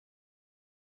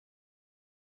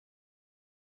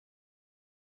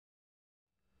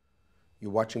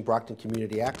You're watching Brockton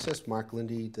Community Access. Mark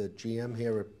Lindy, the GM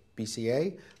here at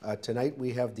BCA. Tonight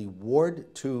we have the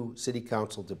Ward 2 City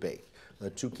Council debate. The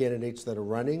two candidates that are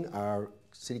running are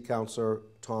City Councillor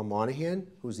Tom Monahan,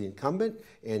 who's the incumbent,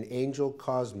 and Angel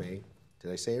Cosme.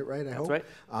 Did I say it right? I hope. That's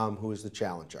right. Who is the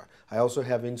challenger. I also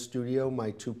have in studio my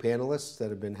two panelists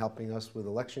that have been helping us with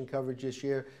election coverage this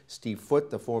year. Steve Foote,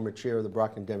 the former chair of the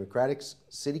Brockton Democratic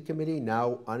City Committee,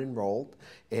 now unenrolled,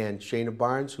 and Shana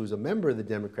Barnes, who's a member of the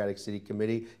Democratic City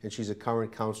Committee, and she's a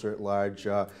current councillor at large,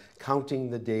 counting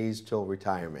the days till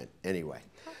retirement. Anyway.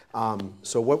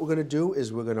 So what we're going to do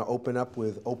is we're going to open up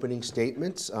with opening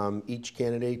statements. Each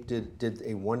candidate did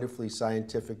a wonderfully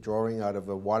scientific drawing out of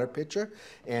a water pitcher,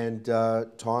 and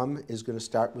Tom is going to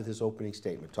start with his opening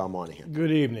statement. Tom Monahan.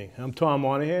 Good evening. I'm Tom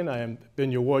Monahan. I have been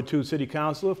your Ward 2 City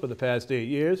Councilor for the past 8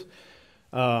 years.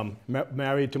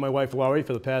 Married to my wife Laurie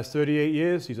for the past 38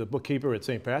 years. She's a bookkeeper at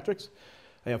St. Patrick's.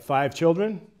 I have 5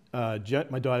 children, my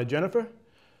daughter Jennifer,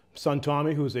 son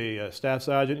Tommy, who's a Staff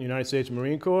Sergeant in the United States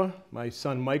Marine Corps. My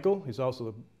son Michael, he's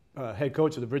also the head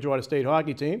coach of the Bridgewater State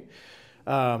hockey team.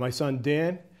 My son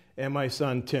Dan, and my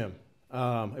son Tim.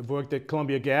 I've worked at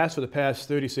Columbia Gas for the past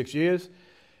 36 years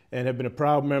and have been a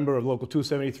proud member of Local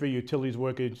 273 Utilities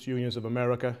Workers Unions of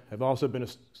America. I've also been a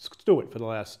steward for the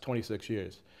last 26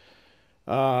 years.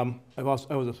 I was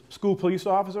a school police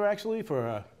officer actually for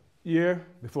a year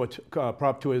before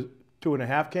Prop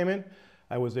 2.5 came in.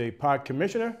 I was a park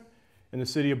commissioner in the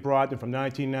city of Brockton from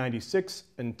 1996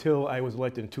 until I was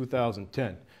elected in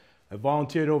 2010. I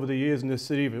volunteered over the years in this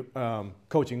city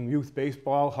coaching youth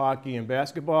baseball, hockey, and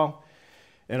basketball.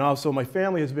 And also my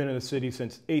family has been in the city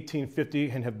since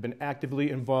 1850 and have been actively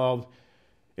involved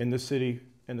in the city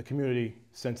and the community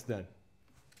since then.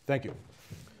 Thank you.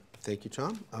 Thank you,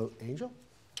 Tom. Angel?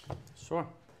 Sure.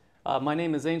 My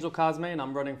name is Angel Cosme, and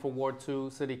I'm running for Ward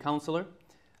 2 City Councilor.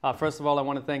 First of all, I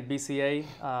want to thank BCA,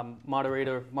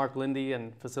 moderator Mark Lindy,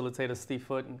 and facilitator Steve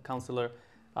Foote, and Councillor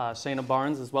Shana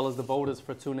Barnes, as well as the voters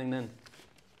for tuning in.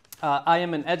 I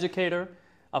am an educator,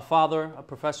 a father, a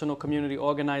professional community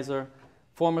organizer,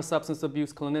 former substance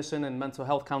abuse clinician, and mental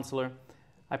health counselor.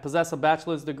 I possess a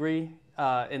bachelor's degree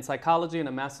in psychology and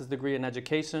a master's degree in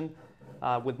education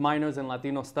with minors in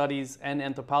Latino studies and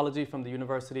anthropology from the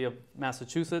University of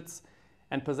Massachusetts,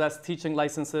 and possess teaching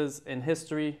licenses in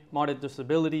history, moderate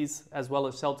disabilities, as well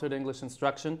as sheltered English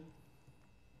instruction.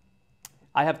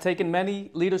 I have taken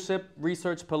many leadership,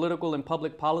 research, political, and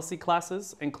public policy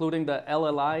classes, including the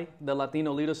LLI, the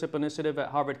Latino Leadership Initiative at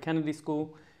Harvard Kennedy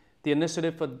School, the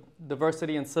Initiative for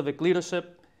Diversity and Civic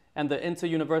Leadership, and the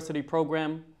Inter-University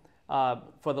Program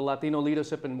for the Latino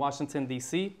Leadership in Washington,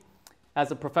 D.C.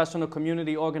 As a professional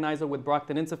community organizer with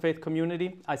Brockton Interfaith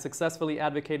Community, I successfully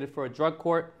advocated for a drug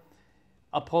court,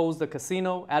 opposed the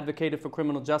casino, advocated for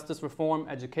criminal justice reform,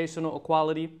 educational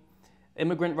equality,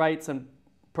 immigrant rights, and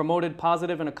promoted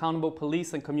positive and accountable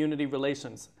police and community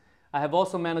relations. I have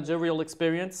also managerial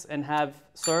experience and have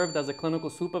served as a clinical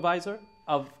supervisor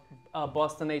of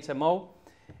Boston HMO,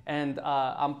 and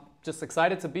I'm just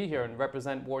excited to be here and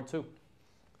represent Ward 2.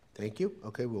 Thank you.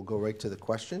 Okay, we'll go right to the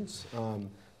questions.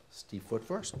 Steve Foote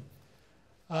first.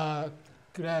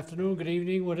 Good afternoon, good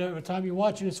evening, whatever time you're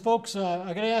watching this, folks. I'm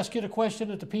going to ask you the question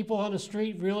that the people on the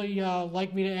street really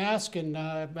like me to ask, and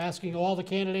I'm asking all the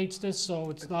candidates this, so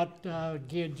it's not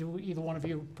geared to either one of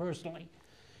you personally.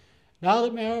 Now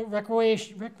that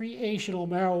recreational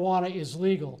marijuana is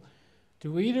legal,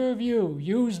 do either of you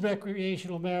use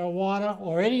recreational marijuana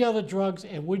or any other drugs,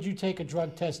 and would you take a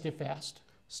drug test if asked?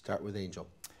 Start with Angel.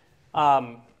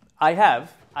 I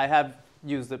have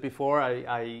used it before.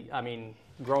 I mean,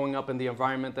 growing up in the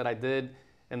environment that I did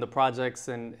in the projects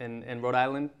in Rhode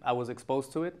Island, I was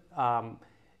exposed to it.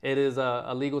 It is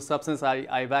a legal substance.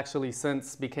 I've actually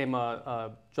since became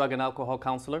a drug and alcohol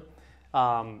counselor.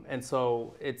 And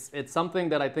so it's something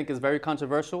that I think is very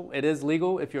controversial. It is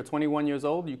legal. If you're 21 years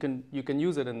old, you can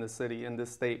use it in this city, in this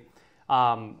state.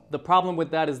 The problem with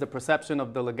that is the perception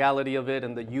of the legality of it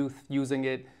and the youth using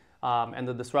it. And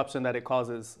the disruption that it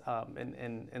causes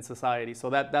in society.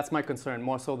 So that's my concern,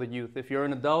 more so the youth. If you're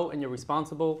an adult and you're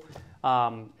responsible,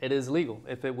 it is legal.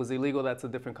 If it was illegal, that's a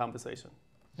different conversation.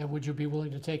 And would you be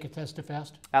willing to take a test if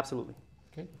asked? Absolutely.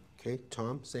 Okay. Okay,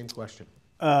 Tom, same question.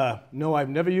 No, I've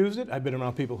never used it. I've been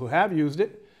around people who have used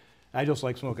it. I just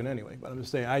like smoking anyway, but I'm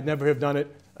just saying, I'd never have done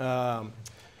it. I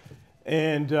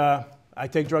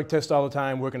take drug tests all the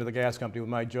time working at the gas company with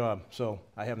my job, so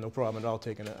I have no problem at all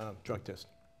taking a drug test.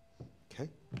 Okay,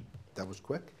 that was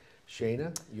quick.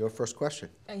 Shana, your first question.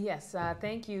 Yes,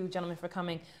 thank you, gentlemen, for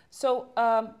coming. So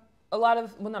a lot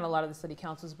of, well, not a lot of the city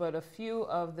councils, but a few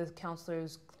of the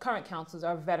councilors, current councilors,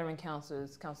 are veteran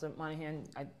councilors. Councillor Monahan,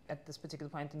 at this particular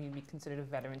point, I think you'd be considered a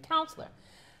veteran councilor.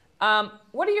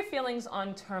 What are your feelings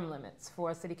on term limits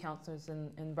for city councilors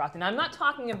in Brockton? I'm not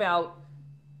talking about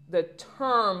the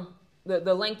term,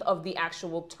 the length of the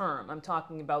actual term. I'm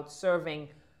talking about serving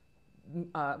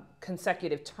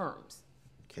consecutive terms.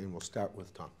 Okay, we'll start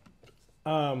with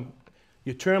Tom.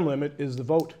 Your term limit is the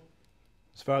vote,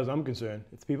 as far as I'm concerned.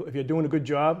 If you're doing a good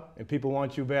job and people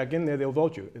want you back in there, they'll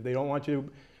vote you. If they don't want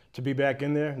you to be back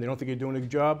in there and they don't think you're doing a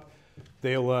good job,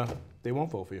 they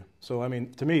won't vote for you. So, I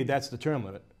mean, to me, that's the term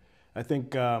limit. I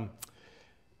think,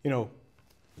 you know,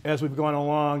 as we've gone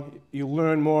along, you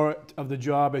learn more of the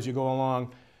job as you go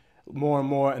along, more and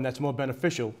more, and that's more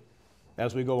beneficial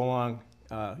as we go along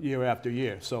year after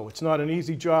year. So it's not an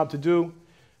easy job to do.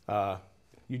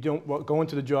 You don't go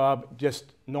into the job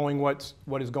just knowing what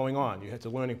is going on. It's a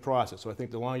learning process. So I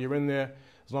think the longer you're in there,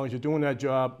 as long as you're doing that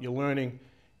job, you're learning,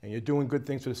 and you're doing good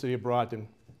things for the city of Brockton,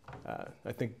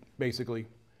 I think basically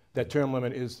that term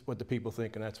limit is what the people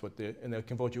think, and that's what they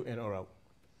can vote you in or out.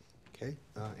 Okay,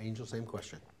 Angel, same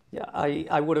question. Yeah,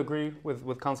 I would agree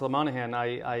with Councillor Monahan.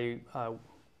 I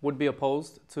would be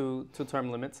opposed to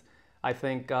term limits. I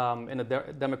think in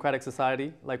a democratic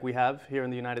society like we have here in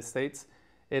the United States,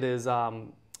 it is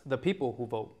the people who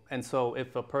vote. And so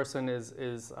if a person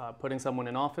is putting someone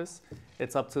in office,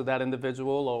 it's up to that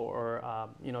individual or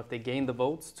you know, if they gain the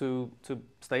votes to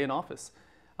stay in office.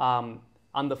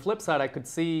 On the flip side, I could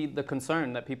see the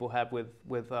concern that people have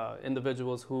with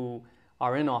individuals who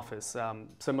are in office,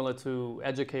 similar to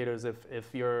educators.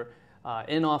 If you're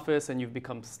in office and you've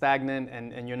become stagnant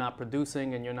and you're not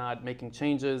producing and you're not making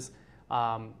changes,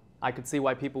 I could see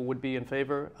why people would be in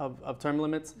favor of term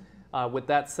limits. With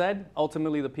that said,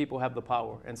 ultimately the people have the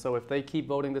power. And so if they keep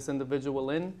voting this individual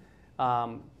in,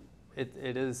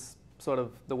 it is sort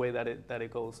of the way that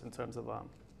it goes in terms of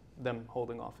them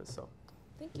holding office. So,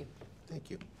 Thank you. Thank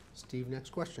you. Steve,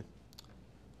 next question.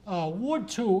 Ward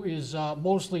 2 is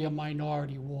mostly a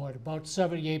minority ward. About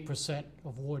 78%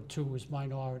 of Ward 2 is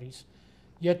minorities.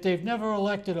 Yet they've never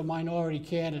elected a minority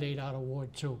candidate out of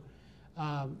Ward 2.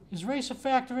 Is race a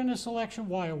factor in this election?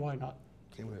 Why or why not?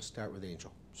 Okay, I'm going to start with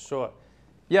Angel. sure.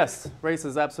 Yes, race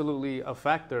is absolutely a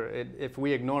factor. If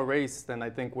we ignore race, then I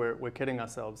think we're kidding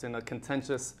ourselves. In a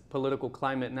contentious political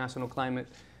climate, national climate,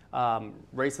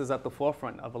 race is at the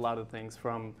forefront of a lot of things,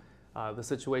 from the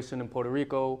situation in Puerto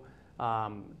Rico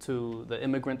to the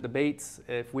immigrant debates.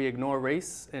 If we ignore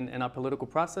race in our political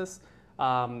process,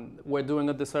 we're doing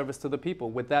a disservice to the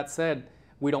people. With that said,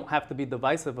 we don't have to be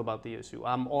divisive about the issue.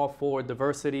 I'm all for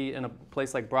diversity in a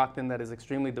place like Brockton that is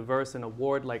extremely diverse, in a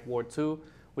ward like Ward 2,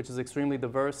 which is extremely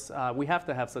diverse. We have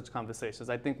to have such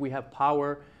conversations. I think we have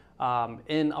power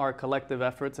in our collective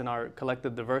efforts, in our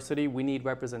collective diversity. We need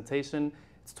representation.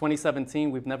 It's 2017.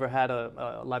 We've never had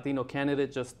a Latino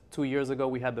candidate. Just 2 years ago,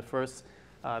 we had the first,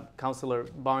 Councillor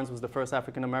Barnes was the first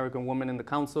African-American woman in the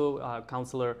council.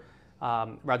 Councillor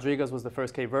Rodriguez was the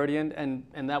first Cape Verdean,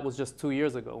 and that was just 2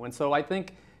 years ago. And so I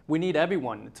think we need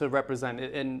everyone to represent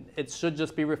it, and it should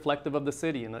just be reflective of the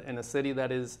city. In a city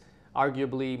that is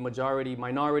arguably majority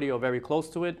minority or very close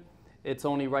to it, it's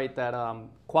only right that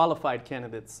qualified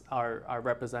candidates are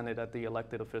represented at the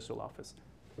elected official office.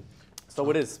 So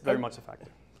it is very much a factor.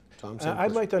 Tom,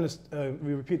 I'd like to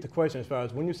repeat the question as far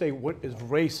as when you say what is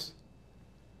race?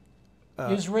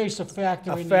 Is race a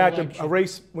factor in the factor, election? a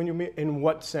race, when you mean, in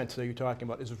what sense are you talking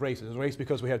about? Is race? Is race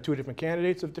because we have two different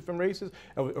candidates of different races?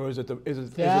 Or is it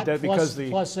that because the...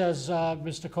 Plus, as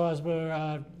Mr.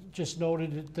 Cosme just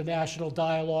noted, the national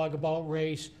dialogue about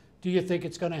race, do you think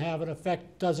it's going to have an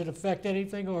effect? Does it affect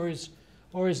anything? Or is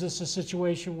this a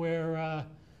situation where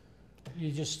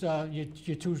you just,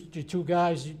 you're two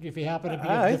guys, if you happen to be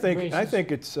of different races? I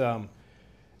think it's,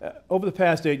 over the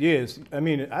past 8 years, I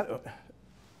mean,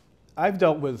 I've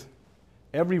dealt with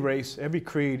every race, every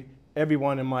creed,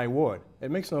 everyone in my ward.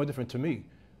 It makes no difference to me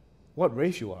what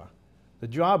race you are. The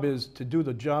job is to do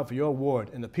the job for your ward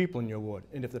and the people in your ward.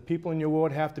 And if the people in your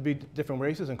ward have to be different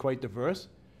races and quite diverse,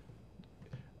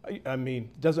 I mean,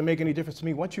 it doesn't make any difference to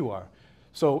me what you are.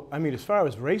 So, I mean, as far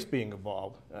as race being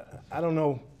involved, I don't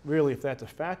know really if that's a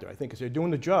factor. I think if you're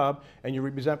doing the job and you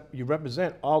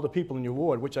represent all the people in your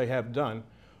ward, which I have done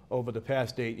over the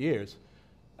past 8 years,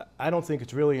 I don't think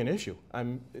it's really an issue.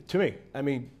 To me, I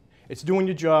mean, it's doing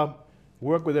your job,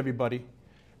 work with everybody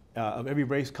of every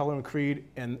race, color, and creed,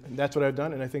 and that's what I've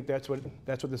done. And I think that's what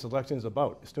this election is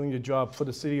about. It's doing your job for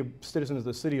the citizens of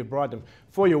the city of Brockton,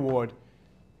 for your ward,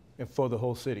 and for the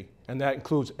whole city. And that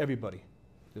includes everybody.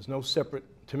 There's no separate,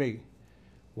 to me,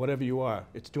 whatever you are.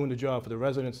 It's doing the job for the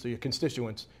residents, your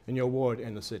constituents, in your ward,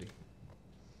 and the city.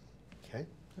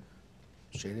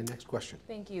 Shana, next question.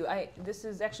 Thank you. This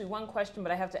is actually one question,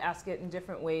 but I have to ask it in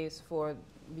different ways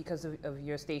because of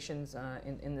your stations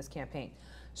in this campaign.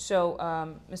 So,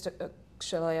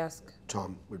 shall I ask?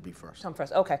 Tom would be first. Tom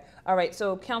first. Okay. All right.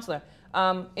 So, Councillor,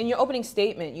 in your opening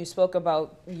statement, you spoke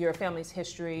about your family's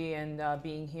history and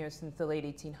being here since the late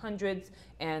 1800s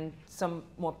and some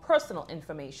more personal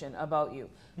information about you.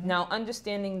 Mm-hmm. Now,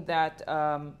 understanding that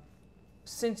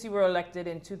since you were elected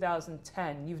in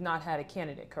 2010, you've not had a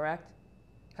candidate, correct?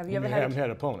 Have you ever had? Haven't had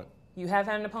an opponent. You have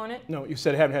had an opponent? No, you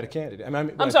said I haven't had a candidate.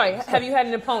 I'm sorry. Have you had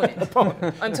an opponent?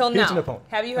 Opponent. Until He's now. an opponent.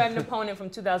 Have you had an opponent from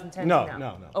 2010 No, to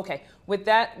now? no. Okay. With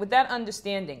that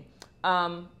understanding,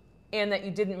 and that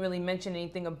you didn't really mention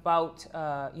anything about,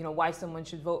 why someone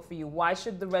should vote for you. Why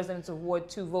should the residents of Ward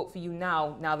 2 vote for you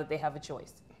now that they have a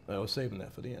choice? I was saving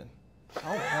that for the end. Oh,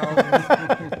 well,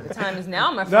 the time is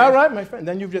now, my friend. All right, my friend.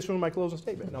 Then you've just ruined my closing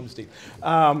statement. No, I'm Steve.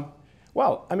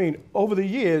 Well, I mean, over the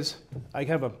years, I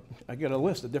get a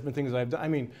list of different things I've done. I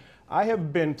mean, I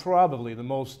have been probably the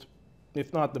most,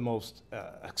 if not the most,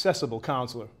 accessible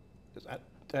counselor.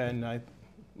 And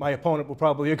my opponent will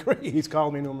probably agree. He's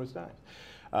called me numerous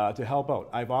times to help out.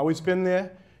 I've always been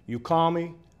there. You call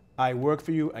me. I work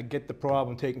for you. I get the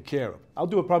problem taken care of. I'll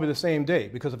do it probably the same day,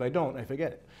 because if I don't, I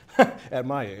forget it at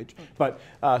my age. But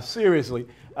seriously,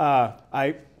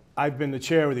 I've been the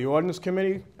chair of the ordinance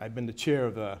committee. I've been the chair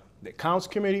of the accounts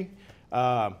committee.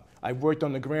 I've worked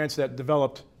on the grants that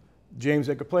developed James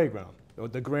Edgar Playground, or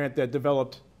the grant that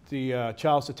developed the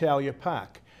Charles Italia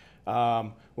Park.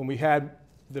 When we had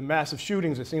the massive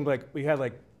shootings, it seemed like we had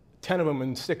like 10 of them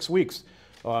in 6 weeks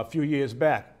a few years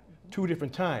back, 2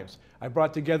 different times. I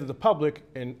brought together the public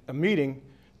in a meeting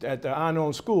at the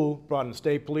unknown school, brought in the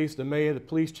state police, the mayor, the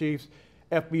police chiefs,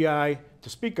 FBI, to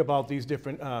speak about these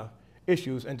different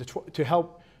issues and to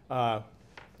help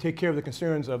take care of the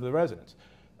concerns of the residents.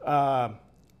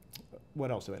 What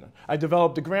else have I done? I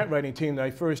developed the grant writing team my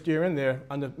first year in there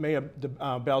under Mayor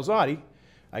Balzotti.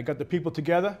 I got the people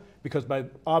together because by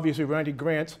obviously writing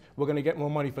grants, we're going to get more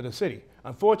money for the city.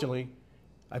 Unfortunately,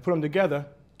 I put them together.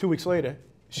 2 weeks later,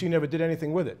 she never did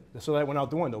anything with it. So that went out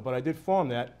the window. But I did form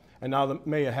that, and now the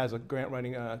mayor has a grant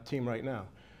writing team right now.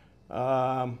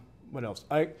 What else?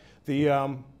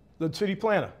 The city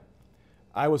planner.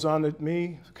 I was on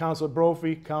me, Councillor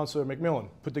Brophy, Councillor McMillan,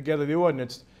 put together the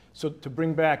ordinance to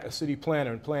bring back a city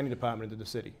planner and planning department into the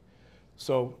city.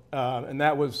 So, and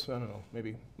that was, I don't know,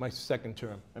 maybe my second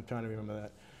term. I'm trying to remember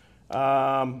that.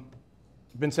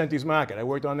 Vincenti's Market. I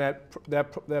worked on that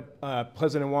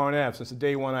President Warren Ave since the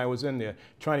day one I was in there,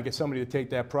 trying to get somebody to take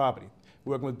that property.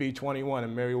 Working with B21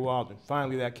 and Mary Walden.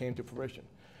 Finally, that came to fruition.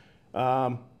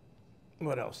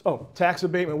 What else? Oh, tax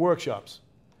abatement workshops.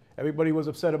 Everybody was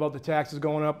upset about the taxes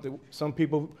going up. Some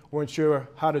people weren't sure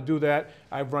how to do that.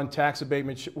 I've run tax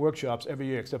abatement workshops every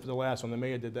year, except for the last one. The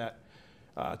mayor did that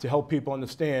to help people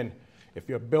understand if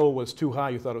your bill was too high,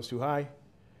 you thought it was too high.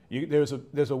 There's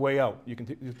a way out. You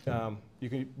could. You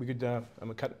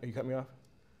cut me off.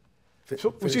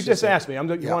 So, what you just asked me. You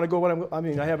want to go?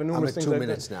 I have numerous things. I'm at 2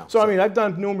 minutes now. So I mean, I've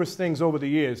done numerous things over the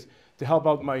years to help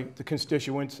out the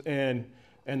constituents and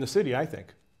the city, I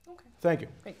think. Okay. Thank you.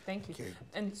 Great, thank you. Okay.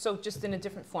 And so just in a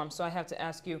different form, so I have to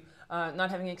ask you, not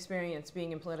having experience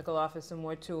being in political office in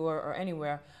Ward 2 or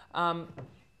anywhere,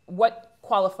 what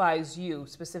qualifies you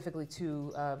specifically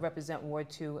to represent Ward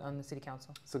 2 on the City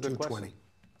Council? It's a good question. 220.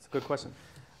 It's a good question.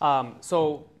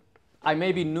 So I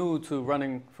may be new to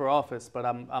running for office, but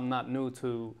I'm not new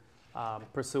to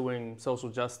pursuing social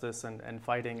justice and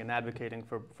fighting and advocating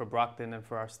for Brockton and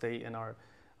for our state and our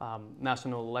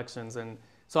national elections. And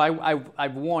so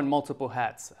I've worn multiple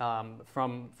hats,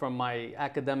 from my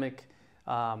academic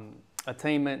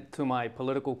attainment to my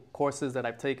political courses that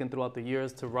I've taken throughout the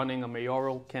years to running a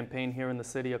mayoral campaign here in the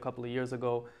city a couple of years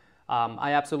ago.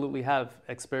 I absolutely have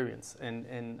experience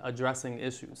in addressing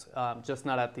issues, just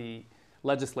not at the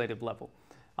legislative level.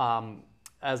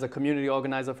 As a community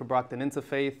organizer for Brockton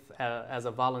Interfaith, as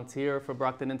a volunteer for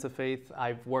Brockton Interfaith,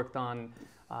 I've worked on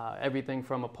everything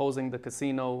from opposing the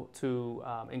casino to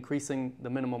increasing the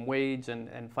minimum wage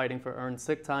and fighting for earned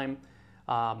sick time.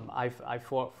 I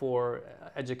fought for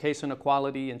education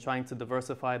equality and trying to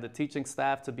diversify the teaching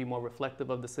staff to be more reflective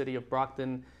of the city of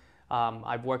Brockton.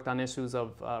 I've worked on issues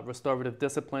of restorative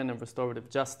discipline and restorative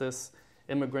justice,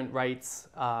 immigrant rights,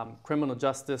 criminal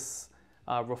justice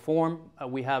reform.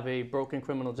 We have a broken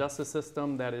criminal justice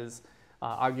system that is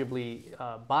arguably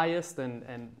biased,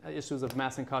 and issues of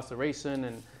mass incarceration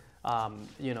and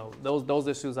those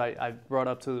issues I brought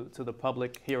up to the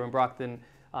public here in Brockton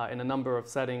in a number of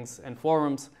settings and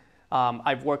forums.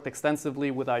 I've worked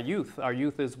extensively with our youth. Our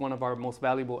youth is one of our most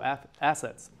valuable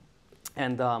assets.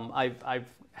 And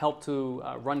I've helped to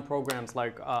run programs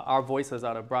like Our Voices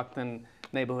out of Brockton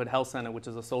Neighborhood Health Center, which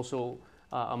is a social,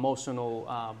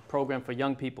 emotional program for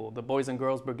young people. The Boys and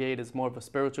Girls Brigade is more of a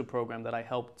spiritual program that I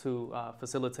helped to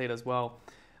facilitate as well.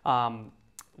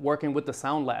 Working with the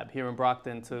Sound Lab here in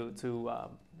Brockton to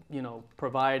you know,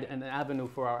 provide an avenue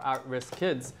for our at-risk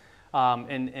kids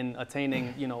in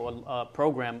attaining, you know, a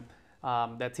program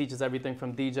that teaches everything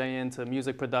from DJing to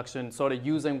music production, sort of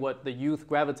using what the youth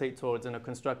gravitate towards in a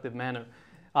constructive manner.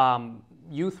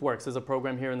 Youth Works is a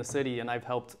program here in the city, and I've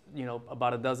helped, you know,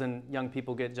 about a dozen young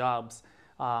people get jobs,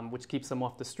 which keeps them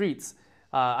off the streets.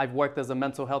 I've worked as a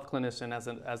mental health clinician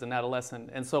as an adolescent.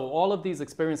 And so all of these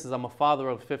experiences, I'm a father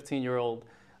of a 15-year-old.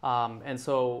 And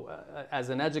so as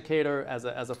an educator, as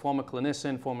a former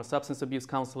clinician, former substance abuse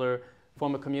counselor,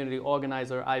 former community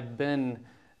organizer, I've been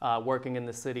working in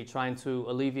the city trying to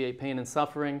alleviate pain and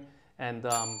suffering, and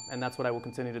that's what I will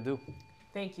continue to do.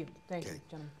 Thank you. Thank you,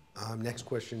 gentlemen. Next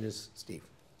question is Steve.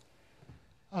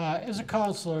 As a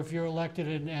counselor, if you're elected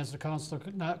and as a counselor,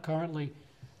 not currently,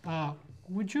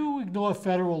 would you ignore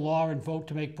federal law and vote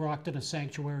to make Brockton a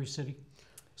sanctuary city?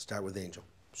 Start with Angel.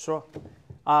 Sure.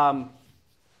 I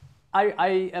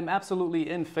am absolutely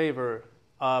in favor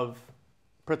of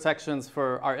protections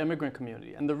for our immigrant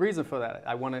community. And the reason for that,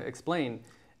 I want to explain,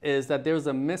 is that there's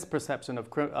a misperception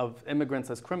of immigrants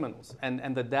as criminals,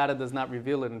 and the data does not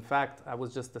reveal it. In fact, I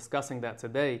was just discussing that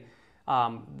today.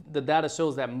 The data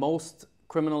shows that most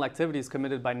criminal activity is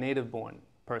committed by native-born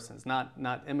persons, not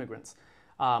immigrants.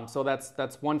 So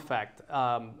that's one fact.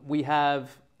 We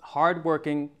have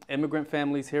hardworking immigrant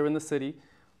families here in the city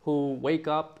who wake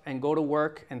up and go to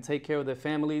work and take care of their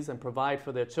families and provide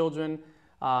for their children,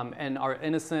 and are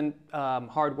innocent,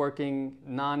 hardworking,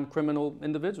 non-criminal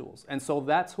individuals. And so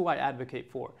that's who I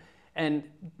advocate for. And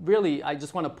really, I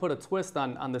just want to put a twist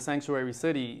on the sanctuary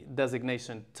city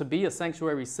designation. To be a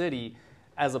sanctuary city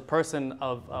as a person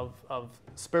of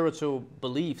spiritual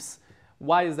beliefs,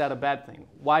 why is that a bad thing?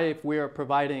 Why, if we're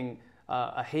providing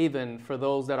a haven for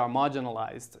those that are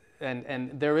marginalized,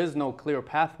 and there is no clear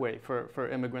pathway for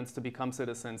immigrants to become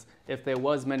citizens. If there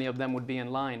was, many of them would be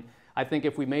in line. I think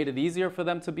if we made it easier for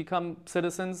them to become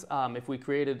citizens, if we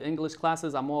created English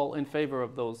classes, I'm all in favor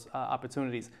of those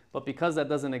opportunities. But because that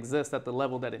doesn't exist at the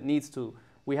level that it needs to,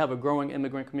 we have a growing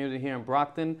immigrant community here in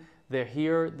Brockton. They're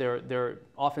here, they're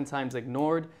oftentimes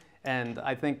ignored, and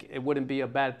I think it wouldn't be a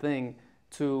bad thing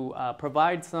to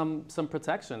provide some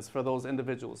protections for those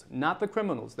individuals, not the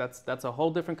criminals. That's a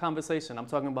whole different conversation. I'm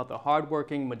talking about the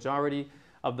hardworking majority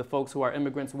of the folks who are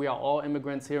immigrants. We are all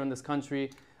immigrants here in this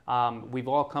country. We've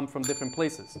all come from different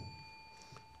places.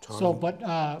 Tom? So, but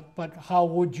how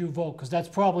would you vote? Because that's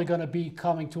probably going to be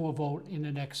coming to a vote in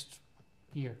the next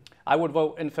year. I would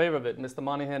vote in favor of it. Mr.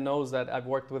 Monahan knows that I've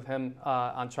worked with him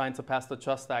on trying to pass the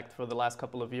Trust Act for the last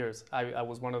couple of years. I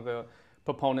was one of the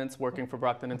proponents working for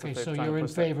Brockton Interfaith. Okay, so you're in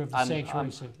favor of the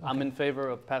sanctuary city. Okay. I'm in favor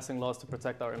of passing laws to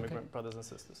protect our immigrant brothers and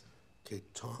sisters. Okay,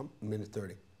 Tom, minute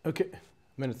 30. Okay,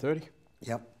 minute 30?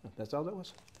 Yep, That's all that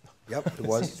was? yep, it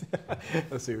was.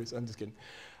 No, serious, I'm just kidding.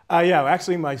 Yeah,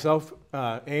 actually myself,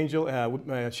 Angel,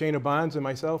 Shayna Bonds and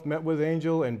myself met with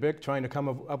Angel and Vic trying to come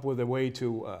up with a way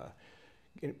to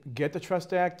get the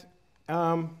Trust Act.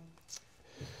 Well,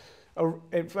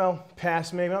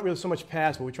 passed, maybe not really so much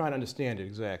passed, but we're trying to understand it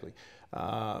exactly.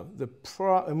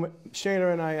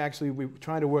 Shayna and I actually, we're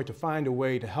trying to work to find a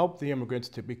way to help the immigrants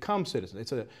to become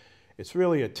citizens. It's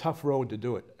really a tough road to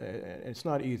do it, and it's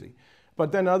not easy.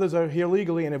 But then others are here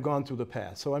legally and have gone through the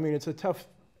path. So I mean, it's a tough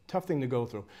thing to go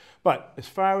through. But as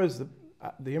far as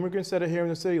the immigrants that are here in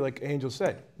the city, like Angel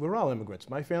said, we're all immigrants.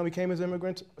 My family came as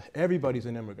immigrants. Everybody's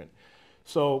an immigrant.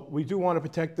 So we do want to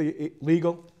protect the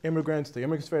legal immigrants, the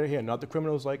immigrants that are here, not the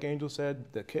criminals, like Angel said.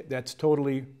 That's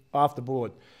totally off the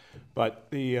board. But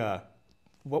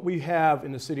what we have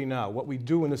in the city now, what we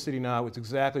do in the city now, is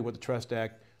exactly what the Trust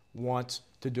Act wants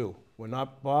to do. We're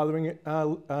not bothering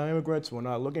immigrants. We're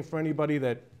not looking for anybody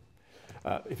that,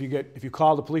 if you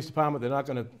call the police department, they're not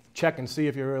going to check and see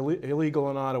if you're illegal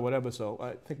or not or whatever. So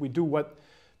I think we do what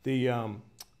the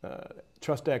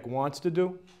Trust Act wants to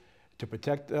do to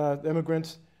protect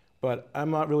immigrants. But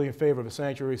I'm not really in favor of a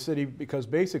sanctuary city because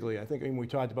basically, I think we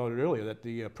talked about it earlier, that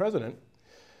the president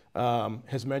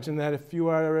has mentioned that if you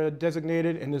are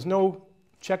designated, and there's no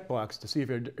checkbox to see if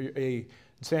you're a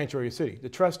sanctuary city. The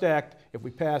Trust Act, if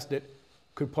we passed it,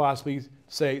 could possibly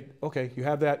say, okay, you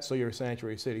have that, so you're a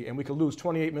sanctuary city. And we could lose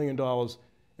 $28 million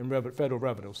in federal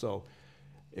revenue. So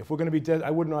if we're going to be, I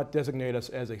would not designate us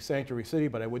as a sanctuary city,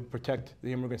 but I would protect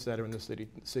the immigrants that are in the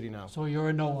city now. So you're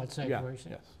a no on sanctuary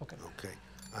city? Yes. Okay. Okay.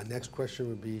 Our next question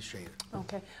would be Shana.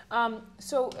 Okay.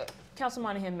 Councilor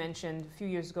Monahan mentioned a few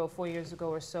years ago, 4 years ago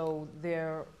or so,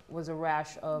 there was a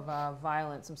rash of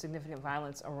violence, some significant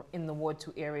violence in the Ward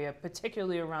 2 area,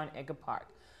 particularly around Edgar Park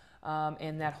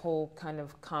and that whole kind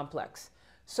of complex.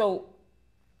 So,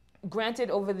 granted,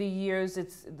 over the years,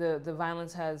 the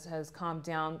violence has calmed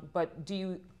down, but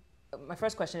my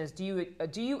first question is, do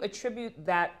you attribute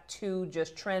that to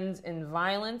just trends in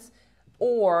violence,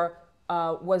 or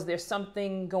was there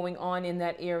something going on in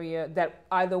that area that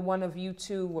either one of you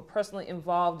two were personally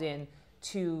involved in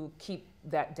to keep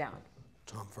that down?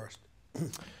 Tom first.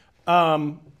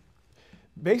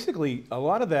 Basically, a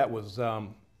lot of that was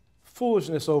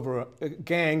foolishness over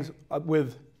gangs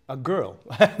with a girl.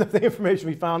 The information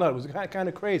we found out was kind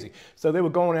of crazy. So they were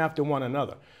going after one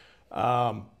another.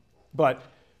 But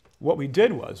what we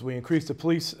did was we increased the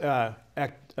police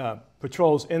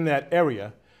patrols in that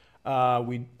area.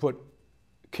 We put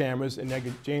cameras in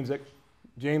James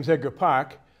Edgar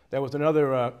Park. That was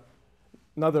another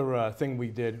thing we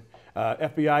did.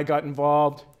 FBI got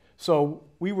involved. So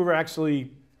we were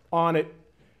actually on it,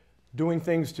 doing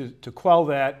things to quell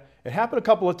that. It happened a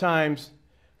couple of times,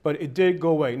 but it did go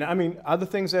away. Now, I mean, other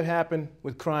things that happen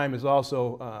with crime is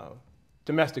also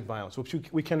domestic violence, which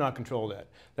we cannot control that.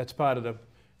 That's part of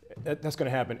that's going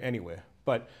to happen anywhere.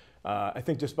 But I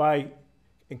think just by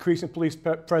increasing police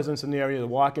presence in the area, the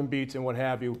walking beats and what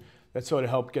have you, that sort of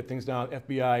helped get things down.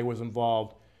 FBI was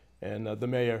involved, and the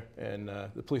mayor and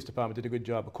the police department did a good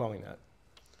job of quelling that.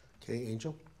 Okay,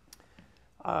 Angel?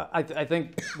 I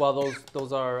think while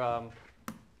those are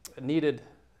needed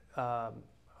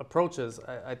approaches,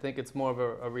 I think it's more of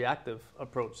a reactive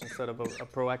approach instead of a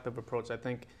proactive approach. I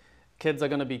think kids are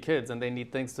going to be kids and they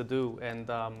need things to do, and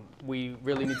we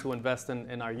really need to invest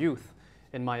in our youth,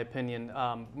 in my opinion.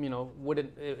 You know,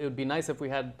 it would be nice if we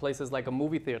had places like a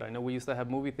movie theater. I know we used to have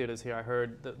movie theaters here. I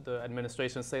heard the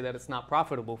administration say that it's not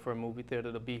profitable for a movie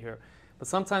theater to be here. But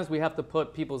sometimes we have to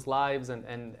put people's lives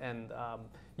and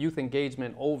youth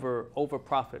engagement over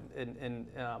profit. And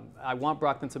I want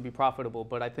Brockton to be profitable,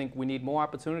 but I think we need more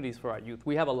opportunities for our youth.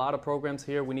 We have a lot of programs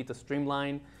here. We need to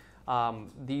streamline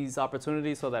these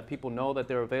opportunities so that people know that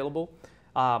they're available.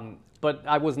 But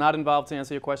I was not involved, to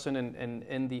answer your question,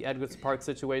 in the Edgar Park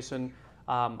situation.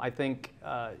 I think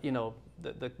you know,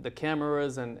 the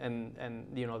cameras and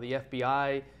you know, the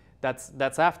FBI,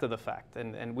 that's after the fact,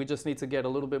 and we just need to get a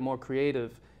little bit more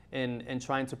creative in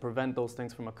trying to prevent those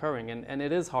things from occurring. And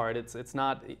it is hard. It's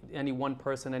not any one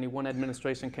person, any one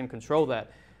administration can control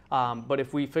that. But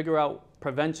if we figure out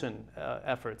prevention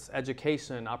efforts,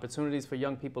 education, opportunities for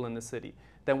young people in the city,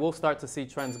 then we'll start to see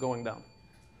trends going down.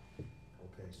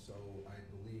 Okay, so I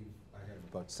believe I have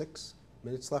about 6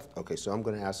 minutes left. Okay, so I'm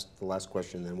going to ask the last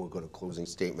question, then we'll go to closing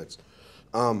statements.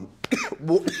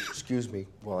 Excuse me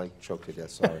while I choke to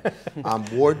death, sorry.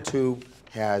 Ward 2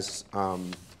 has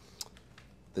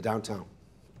the downtown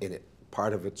in it.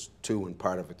 Part of it's 2 and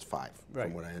part of it's 5, right,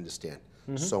 from what I understand.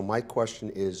 Mm-hmm. So my question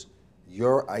is,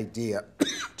 your idea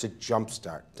to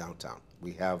jumpstart downtown.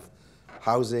 We have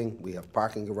housing, we have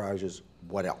parking garages,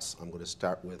 what else? I'm going to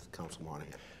start with Councilor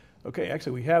Monahan. Okay,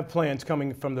 actually we have plans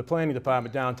coming from the planning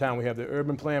department downtown. We have the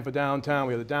urban plan for downtown,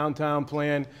 we have the downtown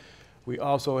plan. We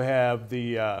also have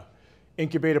the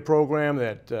incubator program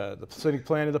that the city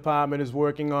planning department is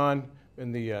working on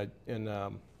in the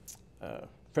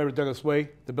Frederick Douglass Way,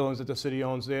 the buildings that the city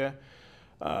owns there.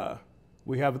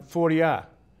 We have 40R,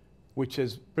 which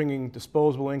is bringing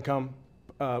disposable income.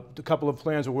 A couple of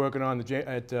plans we're working on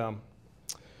at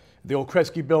the old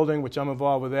Kresge building, which I'm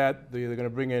involved with that. They're going to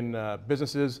bring in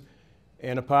businesses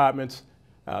and apartments.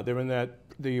 They're in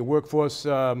the workforce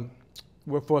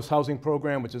housing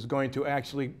program, which is going to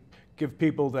actually give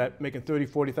people that making $30,000,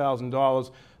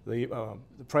 $40,000, the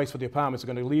price for the apartments are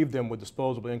going to leave them with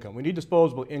disposable income. We need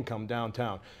disposable income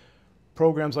downtown.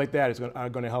 Programs like that are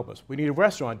going to help us. We need a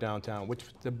restaurant downtown, which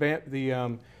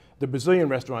the Brazilian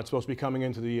restaurant is supposed to be coming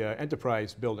into the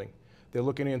Enterprise building. They're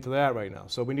looking into that right now.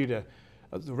 So we need the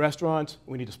restaurants,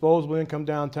 we need disposable income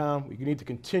downtown. We need to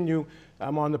continue.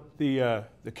 I'm on the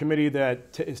committee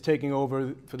that is taking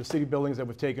over for the city buildings that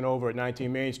we've taken over at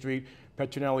 19 Main Street,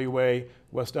 Petronelli Way,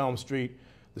 West Elm Street.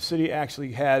 The city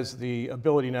actually has the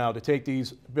ability now to take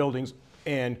these buildings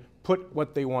and put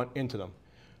what they want into them.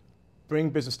 Bring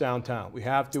business downtown. We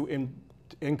have to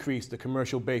increase the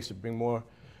commercial base to bring more.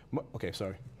 Okay,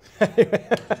 sorry.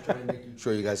 Just trying to make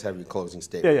sure you guys have your closing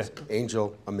statements. Yeah.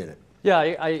 Angel, a minute. Yeah,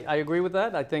 I agree with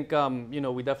that. I think you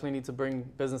know, we definitely need to bring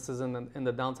businesses in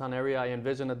the downtown area. I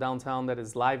envision a downtown that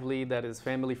is lively, that is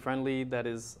family friendly, that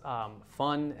is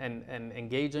fun and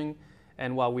engaging.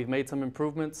 And while we've made some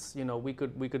improvements, you know, we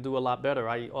could do a lot better.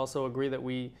 I also agree that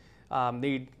we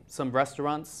need some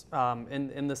restaurants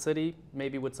in the city,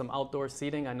 maybe with some outdoor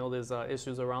seating. I know there's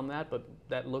issues around that, but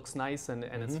that looks nice and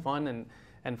it's fun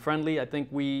and friendly. I think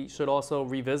we should also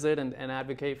revisit and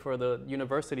advocate for the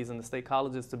universities and the state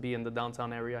colleges to be in the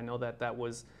downtown area. I know that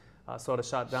was sort of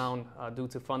shot down due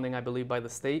to funding, I believe, by the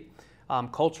state.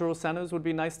 Cultural centers would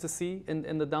be nice to see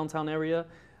in the downtown area.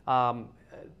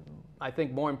 I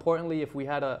think more importantly, if we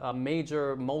had a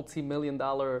major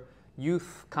multi-million-dollar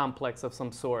youth complex of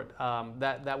some sort,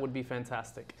 that would be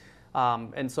fantastic.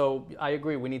 And so I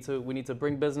agree, we need to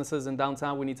bring businesses in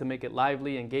downtown. We need to make it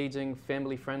lively, engaging,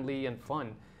 family-friendly, and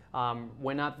fun.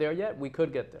 We're not there yet. We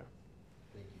could get there.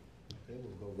 Thank you. Okay,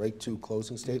 we'll go right to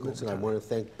closing statements, and I want to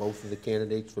thank both of the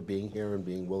candidates for being here and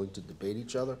being willing to debate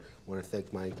each other. I want to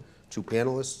thank my two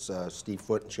panelists, Steve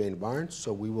Foote and Shane Barnes.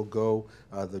 So we will go,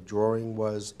 the drawing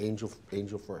was Angel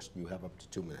first. You have up to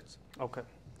 2 minutes. Okay.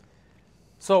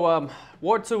 So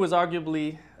Ward 2 is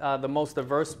arguably the most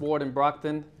diverse ward in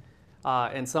Brockton,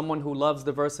 and someone who loves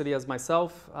diversity as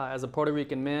myself. As a Puerto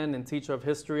Rican man and teacher of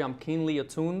history, I'm keenly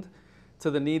attuned to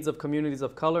the needs of communities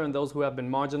of color and those who have been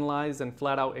marginalized and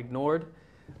flat out ignored.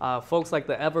 Folks like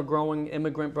the ever-growing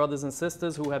immigrant brothers and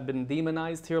sisters who have been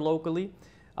demonized here locally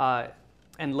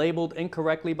and labeled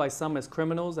incorrectly by some as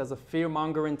criminals as a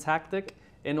fear-mongering tactic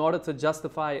in order to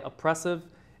justify oppressive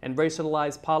and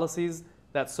racialized policies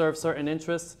that serve certain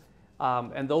interests,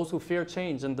 and those who fear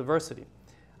change and diversity.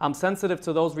 I'm sensitive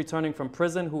to those returning from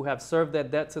prison who have served their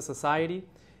debt to society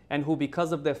and who,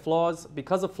 because of flaws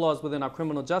within our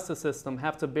criminal justice system,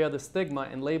 have to bear the stigma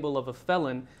and label of a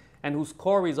felon, and whose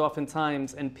quarries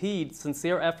oftentimes impede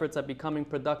sincere efforts at becoming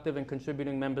productive and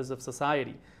contributing members of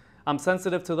society. I'm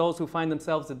sensitive to those who find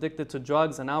themselves addicted to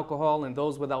drugs and alcohol and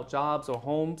those without jobs or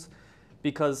homes,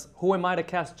 because who am I to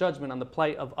cast judgment on the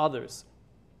plight of others?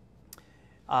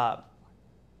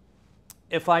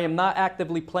 If I am not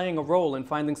actively playing a role in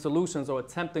finding solutions or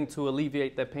attempting to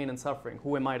alleviate their pain and suffering,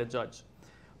 who am I to judge?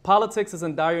 Politics is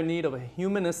in dire need of a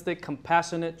humanistic,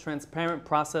 compassionate, transparent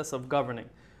process of governing,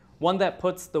 one that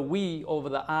puts the we over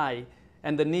the I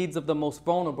and the needs of the most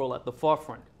vulnerable at the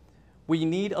forefront. We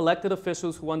need elected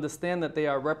officials who understand that they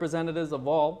are representatives of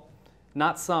all,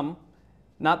 not some,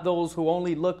 not those who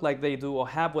only look like they do or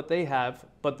have what they have,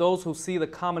 but those who see the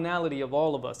commonality of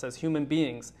all of us as human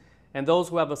beings, and those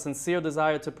who have a sincere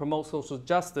desire to promote social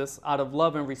justice out of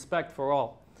love and respect for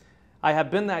all. I have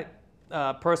been that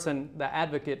person, that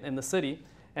advocate in the city,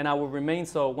 and I will remain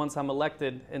so once I'm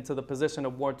elected into the position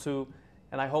of Ward 2,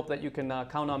 and I hope that you can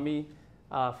count on me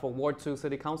for Ward 2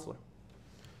 City Councilor.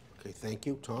 Okay, thank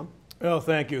you. Tom? Well,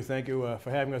 thank you for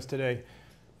having us today.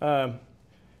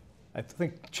 I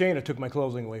think Shana took my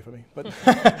closing away from me, but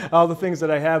all the things that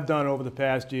I have done over the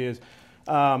past years.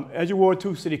 As your Ward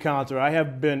 2 City Councilor, I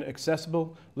have been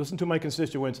accessible, listened to my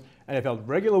constituents, and I've held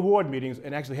regular ward meetings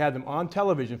and actually had them on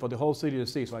television for the whole city to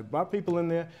see. So I brought people in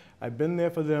there, I've been there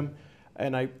for them,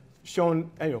 and I've shown,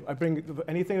 I bring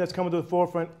anything that's coming to the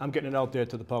forefront, I'm getting it out there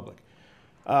to the public.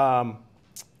 And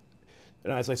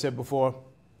as I said before,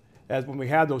 when we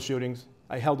had those shootings,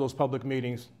 I held those public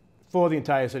meetings for the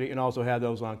entire city and also had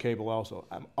those on cable also.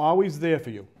 I'm always there for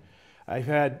you. I've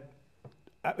had,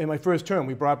 in my first term,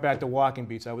 we brought back the walking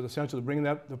beats. I was essentially bringing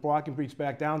the walking beats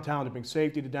back downtown to bring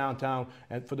safety to downtown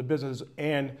and for the businesses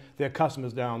and their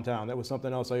customers downtown. That was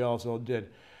something else I also did.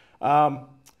 I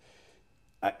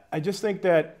just think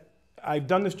that I've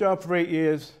done this job for 8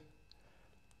 years.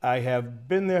 I have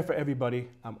been there for everybody.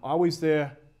 I'm always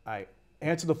there. I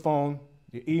answer the phone,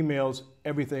 the emails,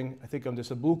 everything. I think I'm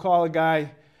just a blue-collar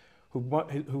guy who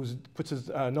puts his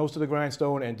nose to the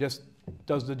grindstone and just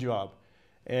does the job.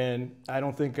 And I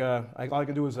don't think, all I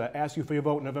can do is ask you for your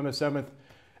vote November 7th,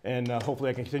 and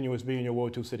hopefully I can continue as being your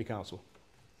Ward 2 City Council.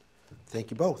 Thank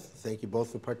you both. Thank you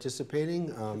both for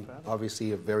participating.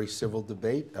 Obviously a very civil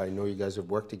debate. I know you guys have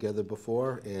worked together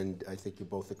before, and I think you're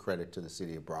both a credit to the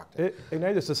city of Brockton. And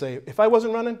I just to say, if I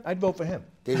wasn't running, I'd vote for him.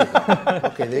 There you go.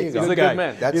 Okay, there you go. He's a good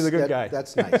man. He's a good guy.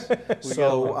 That's nice.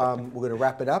 So we're going to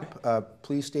wrap it up.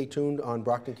 Please stay tuned on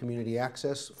Brockton Community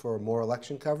Access for more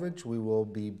election coverage. We will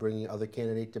be bringing other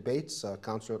candidate debates,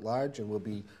 Councillor at Large, and we'll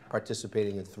be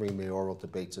participating in 3 mayoral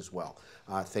debates as well.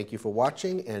 Thank you for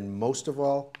watching, and most of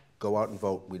all, go out and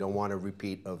vote. We don't want a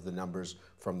repeat of the numbers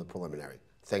from the preliminary.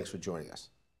 Thanks for joining us.